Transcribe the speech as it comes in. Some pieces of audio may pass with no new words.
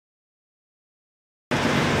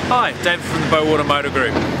Hi, David from the Bowater Motor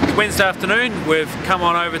Group. It's Wednesday afternoon. We've come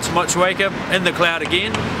on over to Motueka in the cloud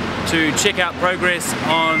again to check out progress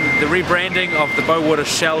on the rebranding of the Bowater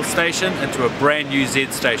Shell station into a brand new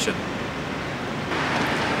Z station.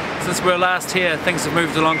 Since we were last here, things have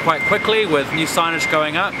moved along quite quickly with new signage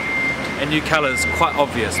going up and new colours quite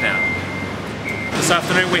obvious now. This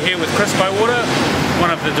afternoon we're here with Chris Bowater,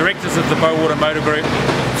 one of the directors of the Bowater Motor Group,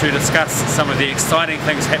 to discuss some of the exciting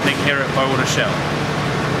things happening here at Bowater Shell.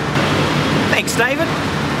 Thanks, David.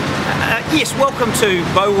 Yes, welcome to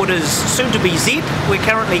Bowater's soon-to-be Z. We're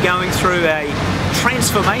currently going through a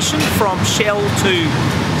transformation from Shell to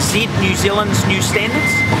Z New Zealand's new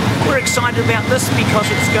standards. We're excited about this because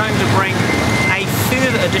it's going to bring a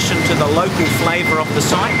further addition to the local flavour of the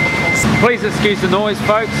site. Please excuse the noise,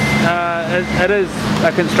 folks. It is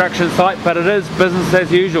a construction site, but it is business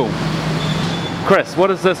as usual. Chris, what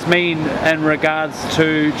does this mean in regards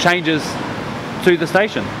to changes to the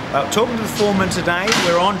station? Talking to the foreman today,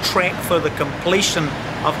 we're on track for the completion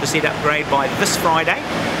of the Z upgrade by this Friday,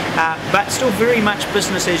 but still very much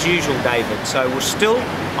business as usual, David. So we're still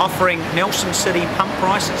offering Nelson City pump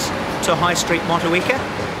prices to High Street Motueka.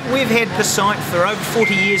 We've had the site for over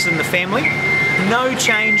 40 years in the family, no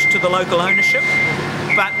change to the local ownership,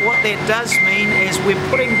 but what that does mean is we're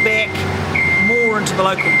putting back more into the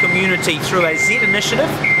local community through a Z initiative.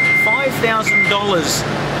 $5,000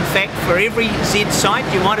 in fact for every Z site,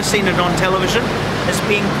 you might have seen it on television, is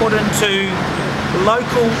being put into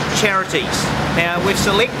local charities. Now we've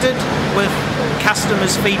selected, with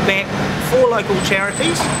customers' feedback, 4 local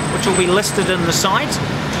charities which will be listed in the site.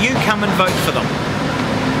 You come and vote for them.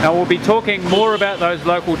 Now we'll be talking more about those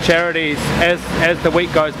local charities as the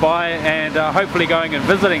week goes by, and hopefully going and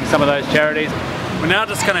visiting some of those charities. We're now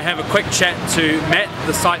just going to have a quick chat to Matt,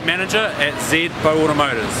 the site manager at Z Bowater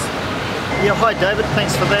Motors. Yeah, hi David,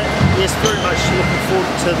 thanks for that. Yes, very much looking forward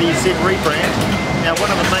to the Z rebrand. Now one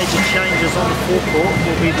of the major changes on the forecourt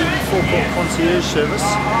will be the forecourt concierge service.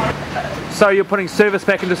 So you're putting service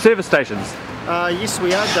back into service stations? Yes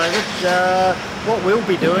we are, David. What we'll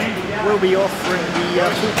be doing, we'll be offering the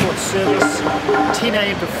forecourt service 10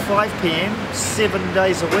 AM to 5 PM, 7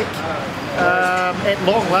 days a week. At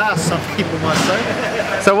long last, some people might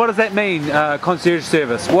say. So what does that mean, concierge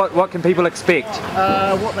service? What can people expect?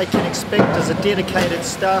 What they can expect is a dedicated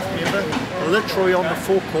staff member, literally on the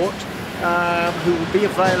forecourt, who will be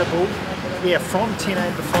available from 10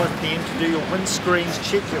 AM to 5 PM to do your windscreens,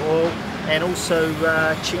 check your oil, and also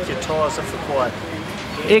check your tyres if required.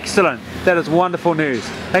 Excellent. That is wonderful news.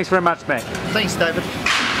 Thanks very much, Matt. Thanks, David.